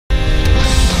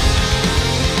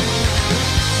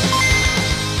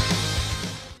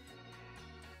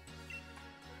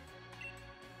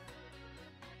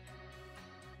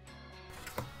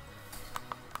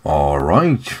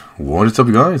Alright, what is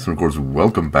up guys, and of course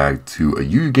welcome back to a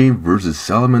UU game versus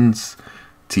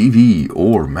SalamenceTV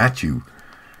or Mattew.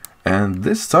 And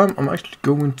this time I'm actually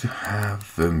going to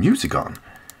have music on.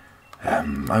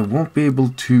 I won't be able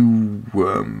to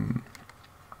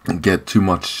get too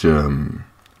much, what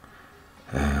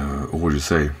would you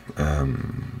say,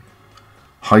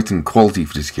 heightened quality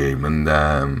for this game, and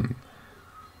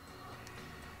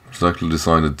so I actually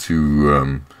decided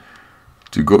to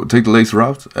go take the laser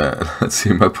route. Let's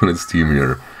see my opponent's team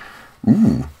here.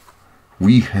 Ooh,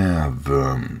 we have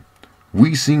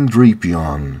Weezing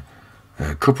Drapion,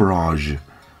 Copperage,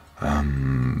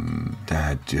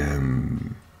 that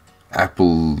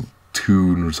Apple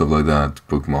Toon or something like that,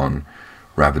 Pokemon,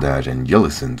 Rapidash, and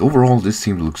Jellicent. Overall, this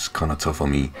team looks kind of tough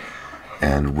on me,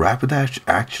 and Rapidash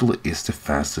actually is the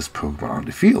fastest Pokemon on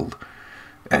the field,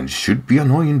 and should be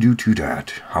annoying due to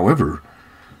that. However,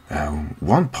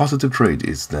 one positive trait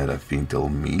is that I think the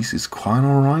Elmise is quite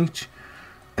alright,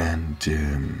 and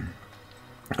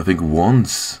I think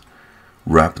once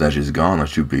Rapidash is gone I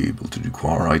should be able to do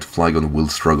quite alright. Flygon will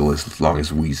struggle as long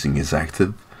as Weezing is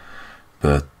active,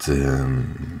 but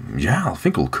yeah, I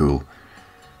think all cool.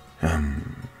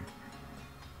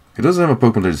 It doesn't have a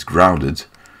Pokemon that is grounded,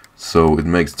 so it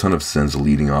makes a ton of sense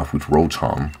leading off with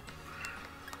Rotom,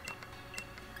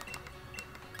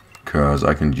 because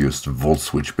I can just Volt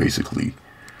Switch basically.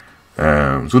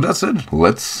 So that's it.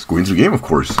 Let's go into the game, of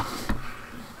course.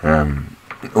 What I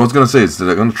was gonna say is that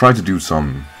I'm gonna try to do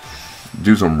some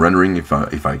rendering if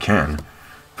I can,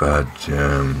 but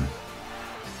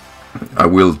I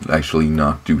will actually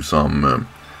not do some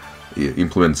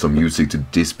implement some music to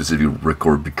this specific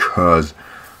record because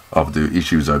of the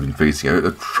issues I've been facing.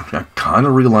 I kind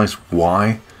of realized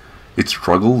why it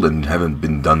struggled and haven't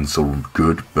been done so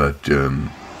good, but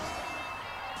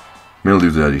mainly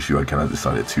due to that issue, I kind of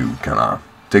decided to kind of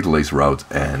take the laser route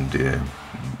and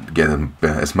get him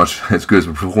as good as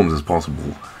performance as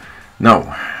possible.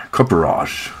 Now,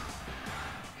 Copperage,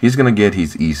 he's gonna get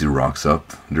his easy rocks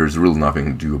up. There's really nothing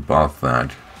to do about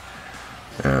that.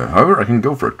 However, I can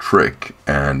go for a trick,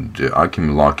 and I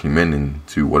can lock him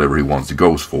into whatever he wants to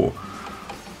go for.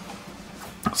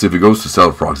 So if he goes to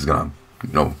Stealth Rock, he's gonna,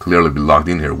 clearly be locked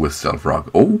in here with Stealth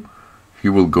Rock. Oh, he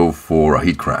will go for a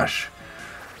Heat Crash.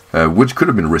 Which could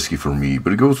have been risky for me,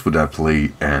 but it goes for that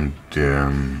play, and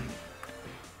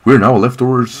we're now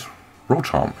leftovers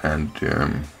Rotom, and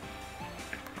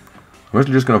I'm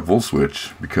actually just gonna Volt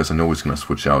Switch, because I know it's gonna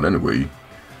switch out anyway.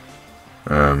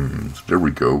 So there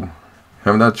we go.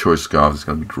 Having that choice scarf is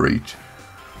gonna be great.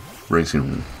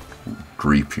 Racing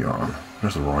Drapion,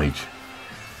 that's alright.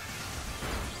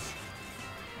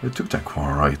 It took that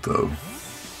quite right though.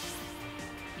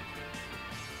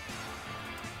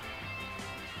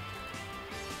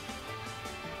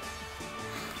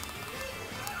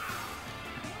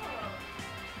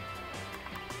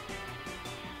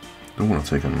 Don't want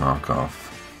to take a knockoff.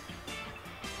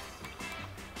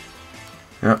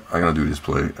 Yeah, I'm gonna do this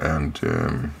play, and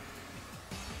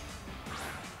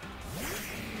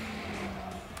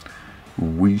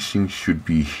Weezing should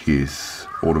be his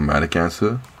automatic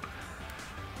answer.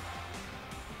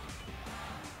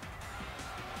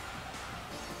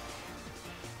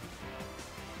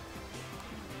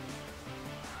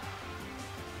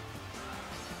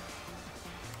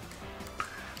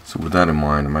 So with that in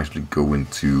mind, I'm actually going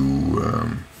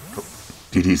to...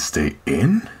 did he stay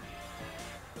in?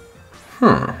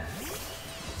 Huh.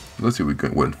 Let's see what we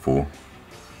went for.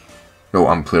 No,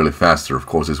 I'm clearly faster. Of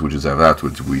course, this would just have that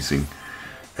with Weezing.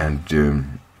 And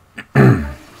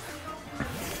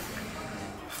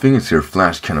thing is here,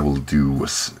 Flash Cannon will do a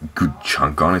good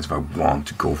chunk on it if I want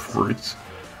to go for it.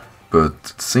 But at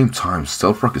the same time,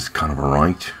 Stealth Rock is kind of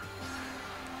alright.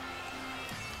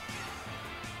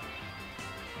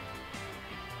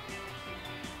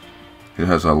 It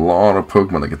has a lot of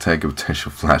Pokemon that can take a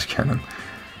potential Flash Cannon.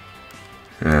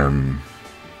 No,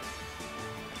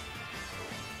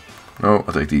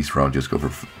 I'll take the East route, just go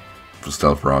for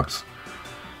Stealth Rocks.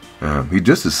 He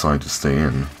just decided to stay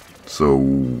in.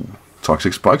 So,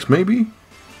 Toxic Spikes maybe?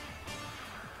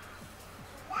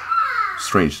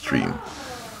 Strange Stream.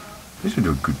 This should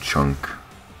do a good chunk.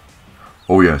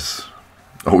 Oh yes.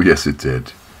 Oh yes it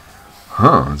did.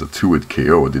 Huh, it's a 2-hit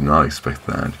KO, I did not expect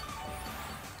that.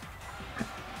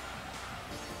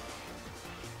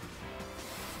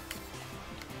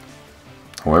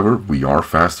 However, we are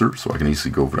faster, so I can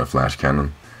easily go for that Flash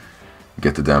Cannon.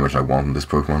 Get the damage I want on this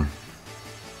Pokemon.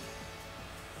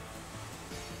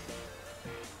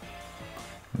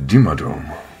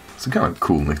 Dimmadome. It's a kind of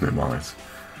cool nickname on it.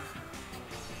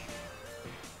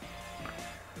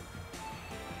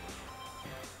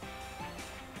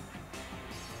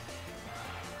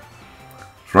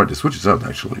 it switches out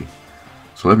actually.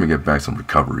 So let me get back some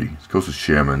recovery. It goes to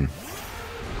Shaman.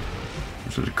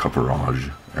 So the Copperage,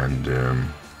 and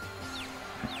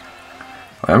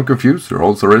I am confused. There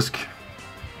holds a risk.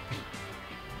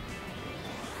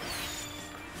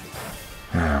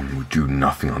 We do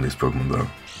nothing on this Pokemon though.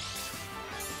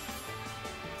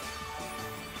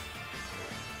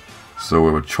 So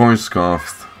we have a Choice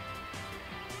Scarf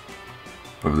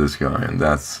of this guy, and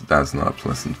that's not a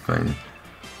pleasant thing.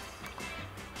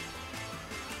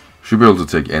 Should be able to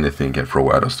take anything and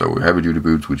throw at us though. We have Heavy Duty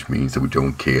Boots, which means that we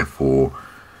don't care for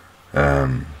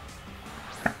the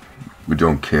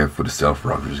Stealth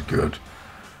Rock, which is good.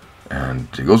 And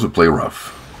it goes to Play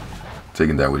Rough,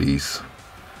 taking that with ease.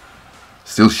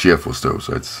 Still Sheerforce though,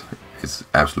 so it's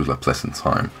absolutely a pleasant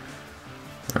time.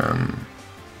 And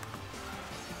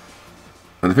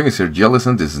the thing is here,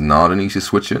 Jellicent is not an easy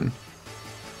switch in.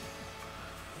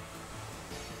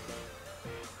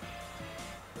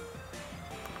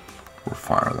 Or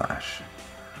Fire Lash.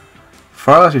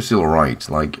 Fire Lash is still alright.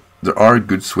 Like, there are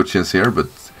good switch-ins here,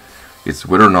 but it's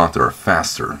whether or not they're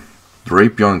faster.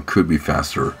 Drapion could be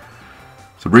faster.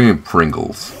 So bring in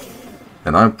Pringles.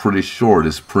 And I'm pretty sure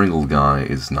this Pringle guy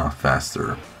is not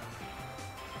faster.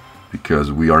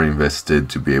 Because we are invested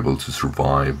to be able to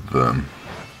survive...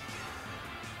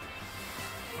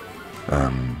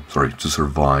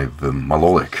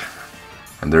 Malolic.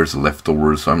 And there's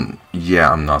leftovers, so I'm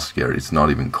not scared. It's not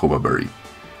even Cobra Berry.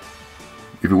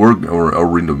 If it were,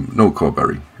 or no Cobra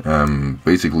Berry.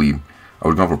 Basically, I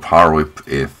would go for Power Whip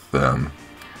if we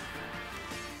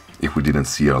didn't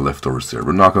see our leftovers there.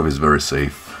 But knockoff is very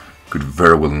safe. Could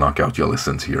very well knock out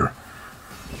Jellicent here.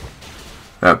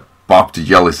 Bop to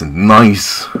Jellicent.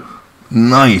 Nice!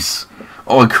 Nice!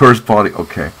 Oh, a Curse Body.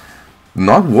 Okay.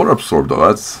 Not Water Absorb though.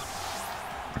 That's...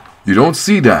 You don't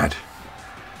see that.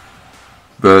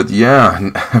 But yeah,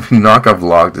 having knockoff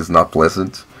locked is not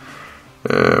pleasant.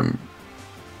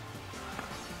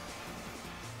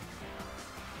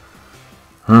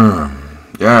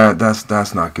 Yeah,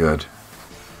 that's not good.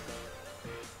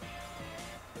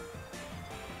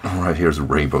 Alright, here's a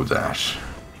Rainbow Dash.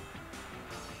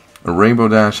 A Rainbow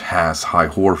Dash has high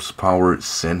horsepower,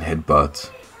 Zen Headbutt.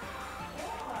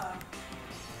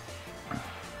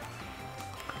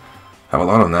 Have a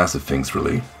lot of nasty things,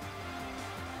 really.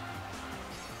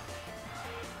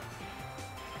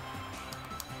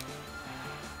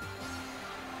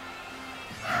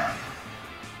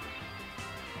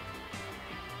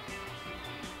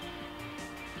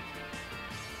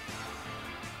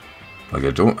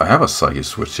 Like, I have a Psychic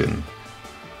switch in,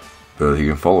 but he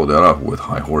can follow that up with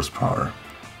high horsepower.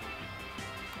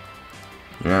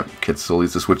 Yeah, Kid still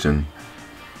needs to switch in.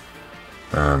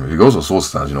 If he goes on Soul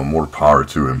Stance, you know, more power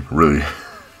to him, really.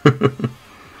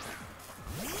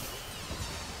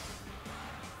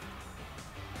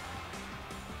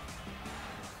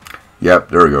 Yep,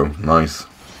 there we go. Nice.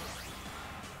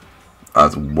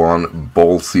 That's one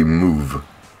ballsy move.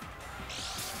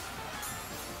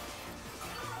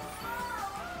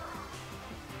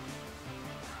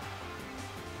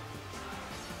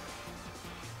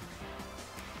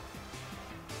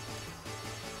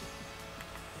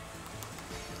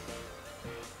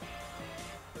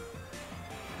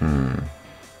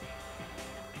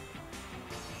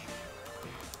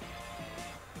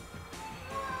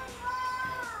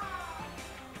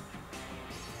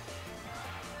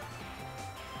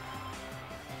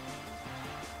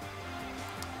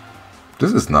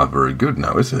 This is not very good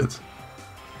now, is it?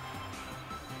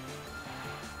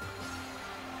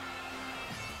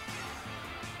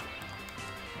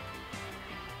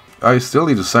 I still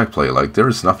need a sack play, like there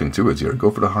is nothing to it here. Go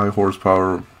for the high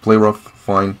horsepower, play rough,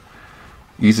 fine.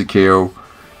 Easy KO.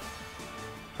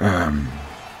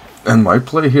 And my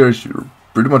play here is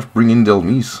pretty much bring in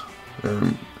Delmise.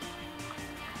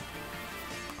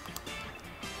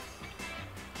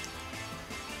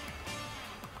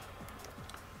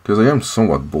 Because I am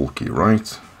somewhat bulky,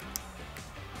 right?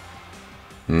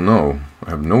 No,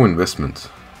 I have no investment.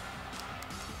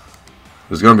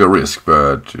 There's gonna be a risk,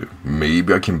 but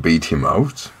maybe I can bait him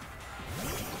out.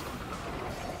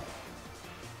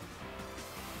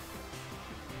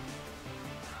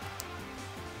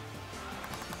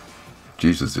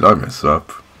 Jesus, did I mess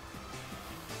up?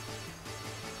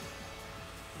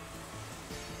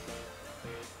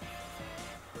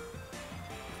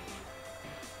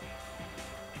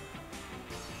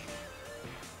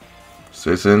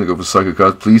 Stays in, go for Psycho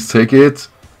Card, please take it.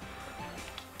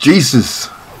 Jesus!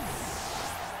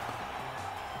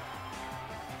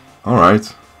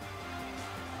 Alright.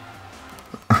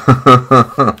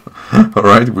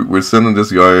 Alright, we're sending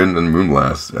this guy in and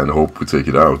Moonblast and hope we take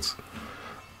it out.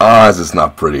 Ah, this is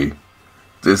not pretty.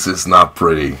 This is not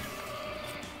pretty.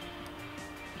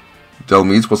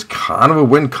 Delmise was kind of a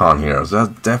win con here, so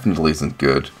that definitely isn't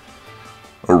good.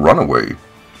 A runaway.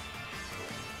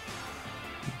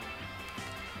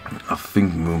 I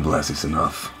think Moonblast is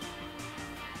enough.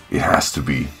 It has to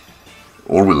be.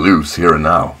 Or we lose here and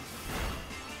now.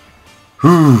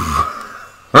 Whew.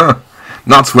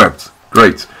 Not swept.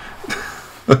 Great.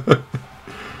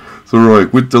 So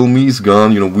right, with Delmise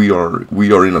gone, you know, we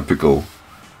are in a pickle.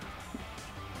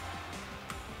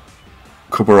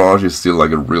 Coparage is still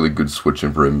like a really good switch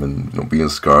in for him, and you know, being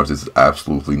scarves is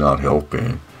absolutely not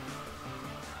helping.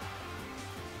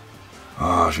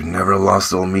 Ah, should never have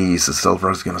lost Delmise. The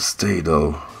Selfrock's gonna stay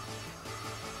though.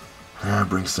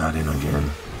 Brings that in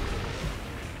again.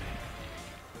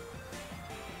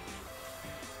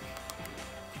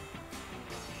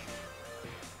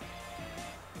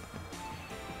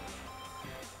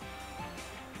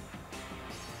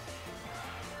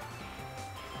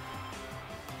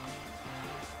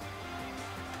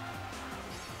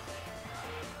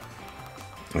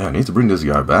 Yeah, I need to bring this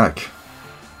guy back.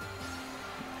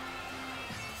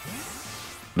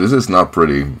 This is not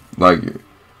pretty. Like,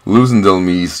 losing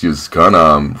Delmise just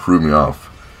kinda threw me off.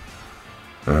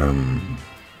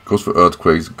 Goes for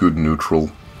Earthquakes, good neutral.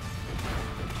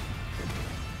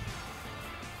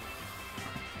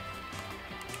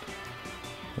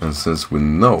 And since we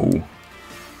know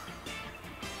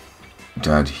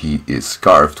that he is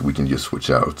scarfed, we can just switch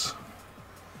out.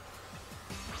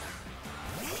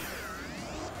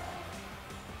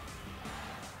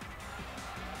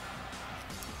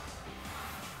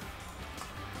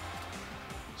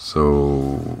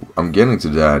 So I'm getting to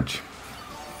that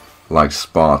like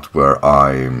spot where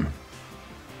I'm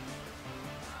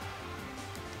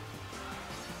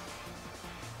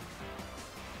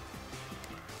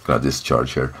got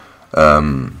discharge here.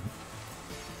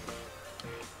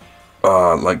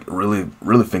 Like really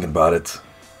thinking about it.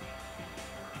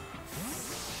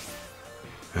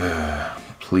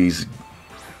 Please.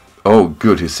 Oh,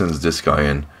 good. He sends this guy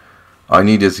in. I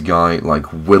need this guy like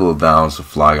whittled down so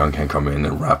Flygon can come in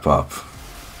and wrap up.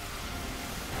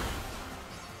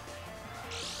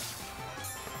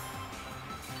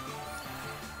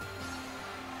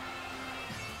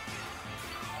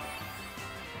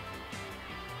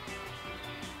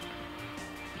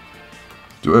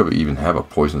 Do I ever even have a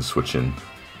poison switch in?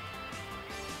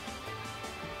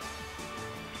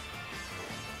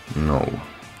 No.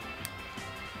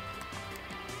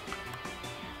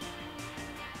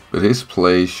 But his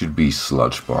play should be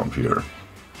Sludge Bomb here.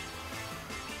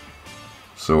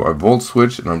 So I Volt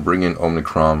Switch and I'm bringing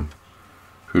Omnicrom,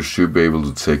 who should be able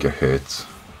to take a hit.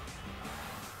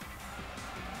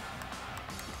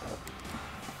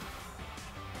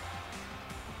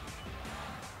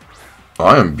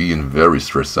 I am being very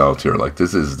stressed out here. Like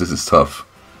this is tough.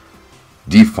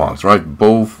 Defunct, right?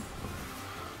 Both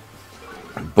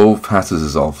passes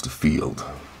is off the field.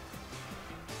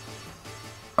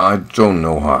 I don't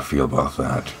know how I feel about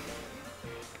that.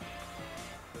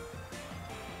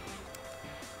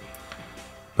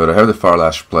 But I have the Fire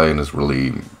Lash play and it's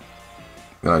really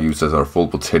gonna use as our full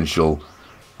potential.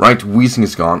 Right, Wheezing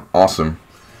is gone. Awesome.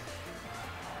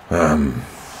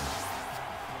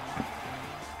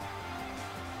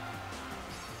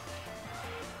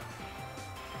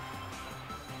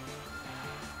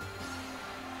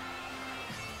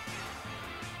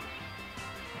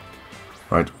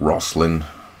 Right, Roslyn,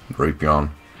 Drapion.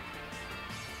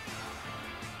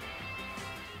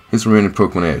 His remaining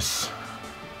Pokemon is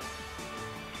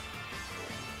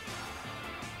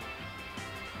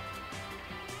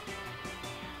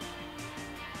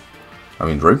I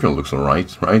mean, Drapion looks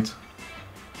alright, right?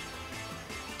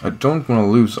 I don't want to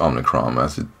lose Omnicrom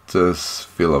as it does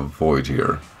fill a void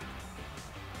here.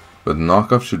 But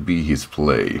knockoff should be his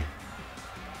play.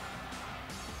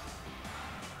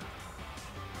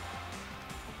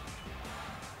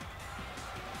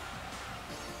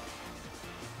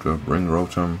 Go bring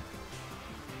Rotom.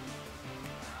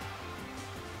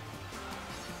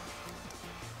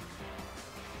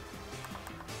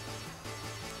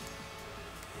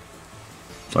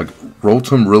 Like,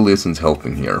 Rotom really isn't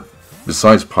helping here.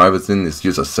 Besides Pivoting, it's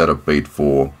just a setup bait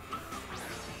for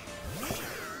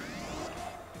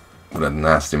that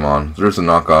nasty mon. There's a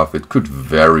knockoff. It could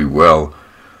very well.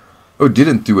 Oh, it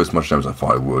didn't do as much damage as I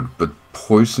thought it would, but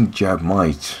Poison Jab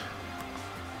might.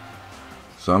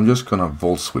 So I'm just gonna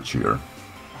Volt Switch here.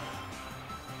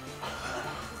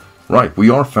 Right, we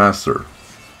are faster.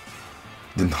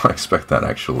 Did not expect that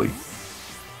actually.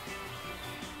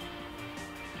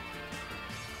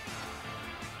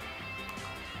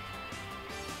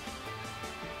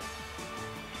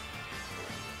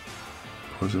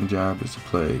 Poison jab is a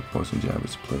play. Poison jab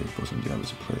is a play. Poison jab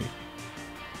is a play.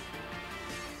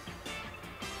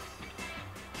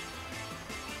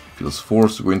 Feels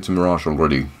forced to go into Mirage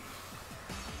already.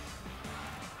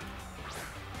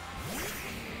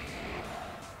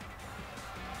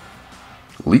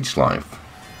 Leech Life.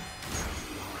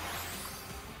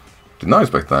 Did not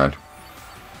expect that.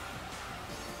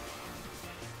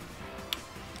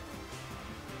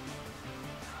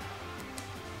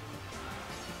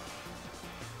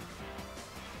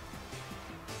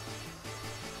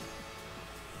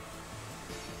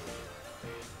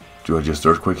 Do I just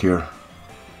Earthquake here?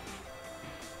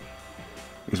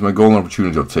 Is my golden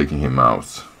opportunity of taking him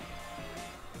out?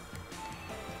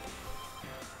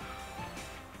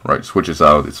 Right, switches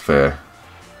out, it's fair.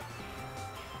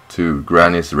 To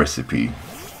Granny's Recipe.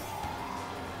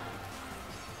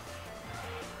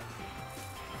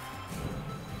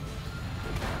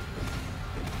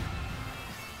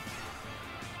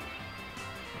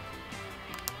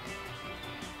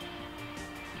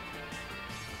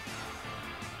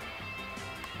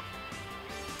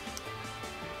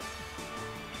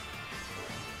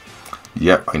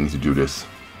 Yep, I need to do this.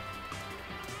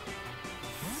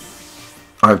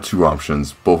 I have two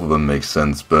options, both of them make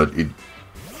sense, but it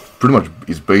pretty much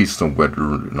is based on whether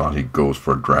or not he goes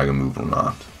for a dragon move or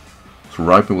not. So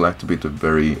Ripen will activate it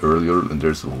very earlier, and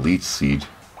there's a Leech Seed.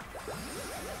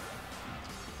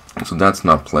 So that's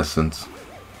not pleasant.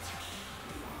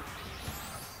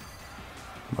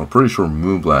 I'm pretty sure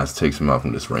Moonblast takes him out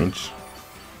from this range.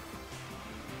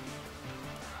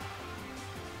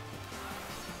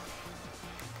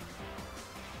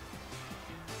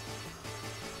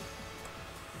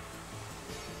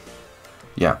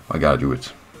 Yeah, I gotta do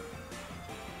it.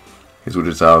 His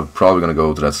switches out, probably gonna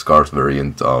go to that Scarf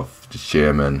variant of the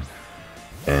Shaman,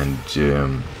 and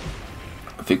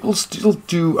I think we'll still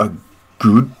do a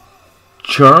good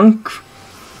chunk,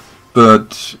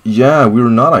 but yeah, we're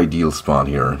not ideal spot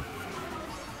here.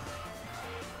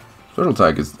 Special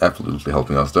attack is absolutely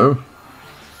helping us though,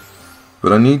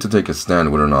 but I need to take a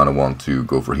stand whether or not I want to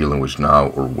go for Healing Wish now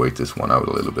or wait this one out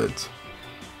a little bit.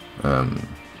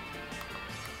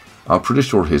 I'm pretty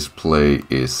sure his play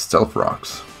is Stealth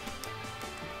Rocks.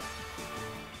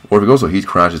 Or if he goes to Heat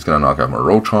Crash, it's gonna knock out my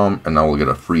Rotom, and now we'll get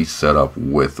a free setup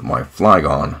with my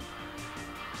Flygon.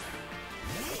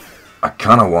 I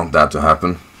kinda want that to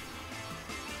happen.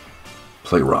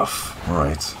 Play rough,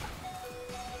 alright.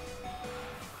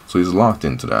 So he's locked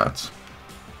into that.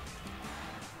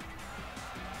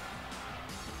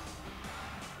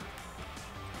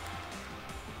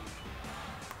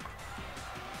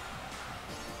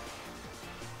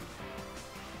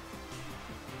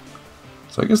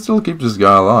 So I can still keep this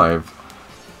guy alive.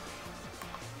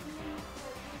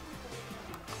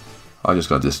 I just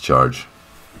got discharge.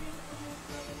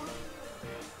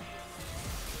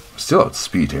 Still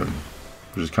outspeed him,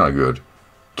 which is kind of good.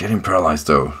 Get him paralyzed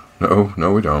though.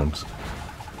 No, we don't.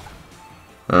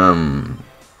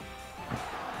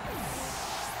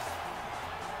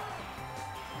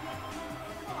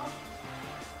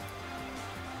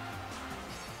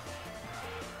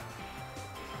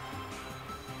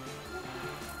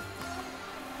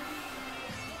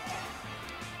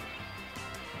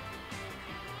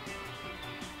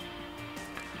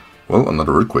 Well,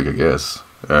 another Earthquake, I guess.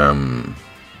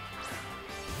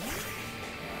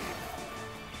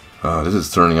 This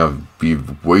is turning out to be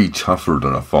way tougher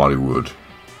than I thought it would.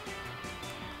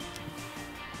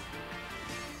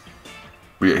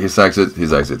 Yeah, his exit,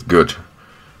 good.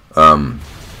 As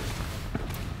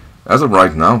of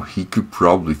right now, he could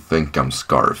probably think I'm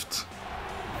Scarfed.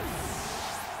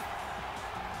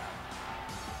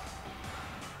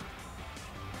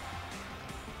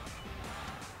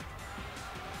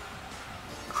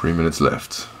 Three minutes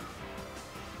left.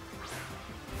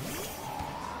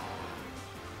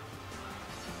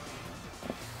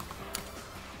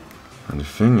 And the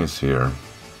thing is here,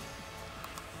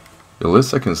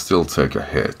 Elissa can still take a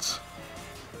hit.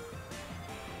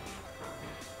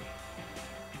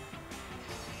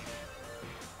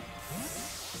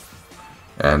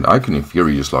 And I can in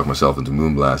theory just lock myself into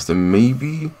Moonblast and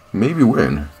maybe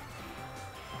win.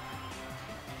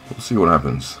 We'll see what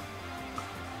happens.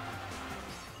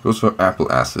 Goes for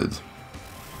Apple Acid.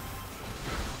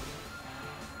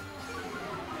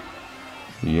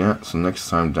 Yeah, so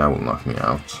next time that will knock me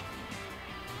out.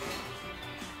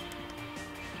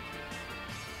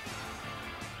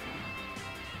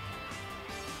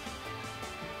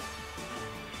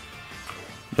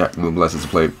 Yeah, Moonblast is a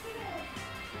play.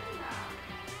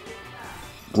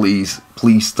 Please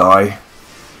die.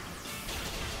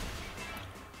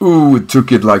 Ooh, it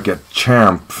took it like a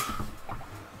champ.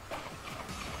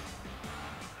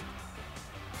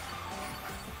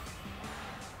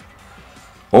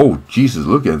 Oh, Jesus,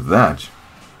 look at that.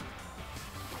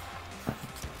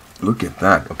 Look at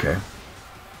that, okay.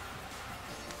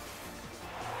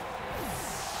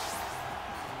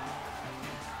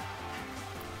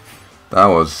 That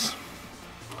was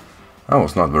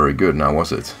not very good now,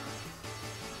 was it?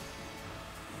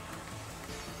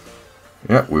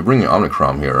 Yeah, we bring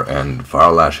Omnicrom here and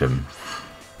Fire Lash him.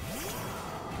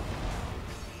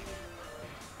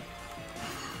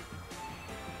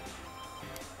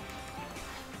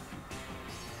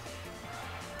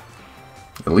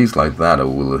 At least like that I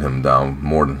will whittle him down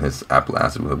more than his Apple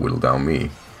Acid will whittle down me.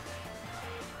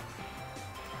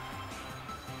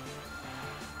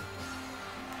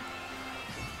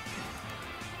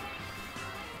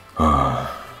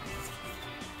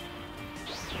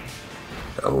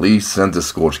 At least Center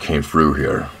Scorch came through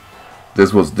here.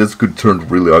 This could turn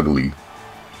really ugly.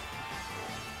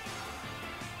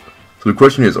 So the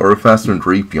question is, are a faster than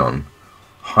Drapion?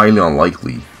 Highly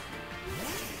unlikely.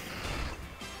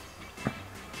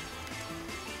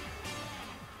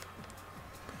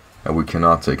 And we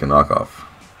cannot take a knockoff.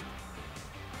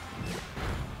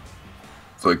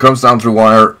 So it comes down to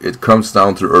wire, it comes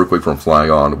down to Earthquake from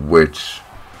Flygon, which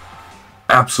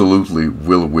absolutely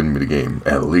will win me the game,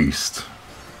 at least.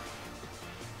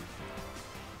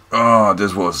 Oh,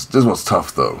 this was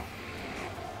tough though.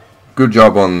 Good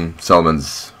job on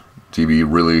SalamenceTV,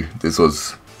 really.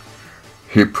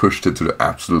 He pushed it to the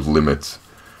absolute limit.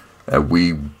 And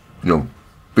we,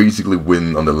 basically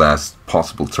win on the last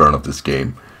possible turn of this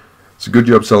game. So good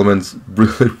job, Salamence.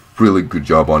 Really, really good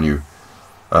job on you.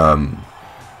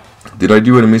 Did I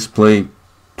do any misplay?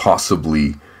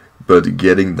 Possibly. But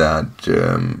getting that,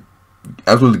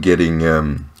 absolutely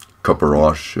getting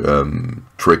Copperage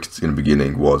tricked in the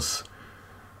beginning was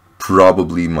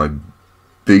probably my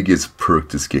biggest perk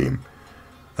this game.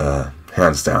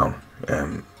 Hands down.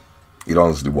 It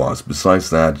honestly was. Besides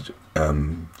that,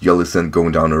 Jellicent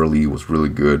going down early was really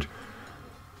good.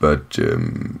 But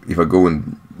if I go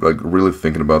in, really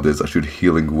thinking about this, I should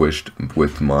Healing Wished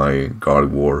with my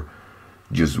Gardevoir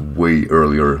just way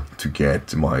earlier to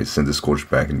get my Center Scorch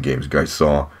back in games. You guys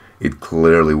saw, it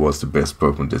clearly was the best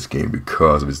Pokemon this game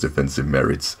because of its defensive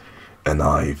merits. And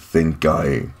I think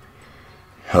I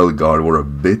held Gardevoir a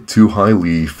bit too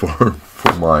highly for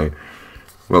my,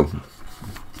 well,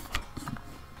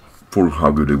 for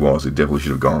how good it was. It definitely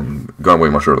should have gone way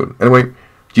much earlier. Anyway,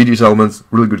 GG Salamence,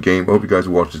 really good game. I hope you guys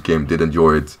who watched this game did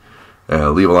enjoy it.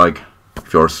 Leave a like.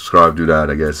 If you are subscribed, do that,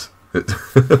 I guess.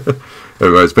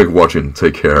 Anyway guys, thanks for watching.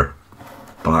 Take care.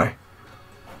 Bye.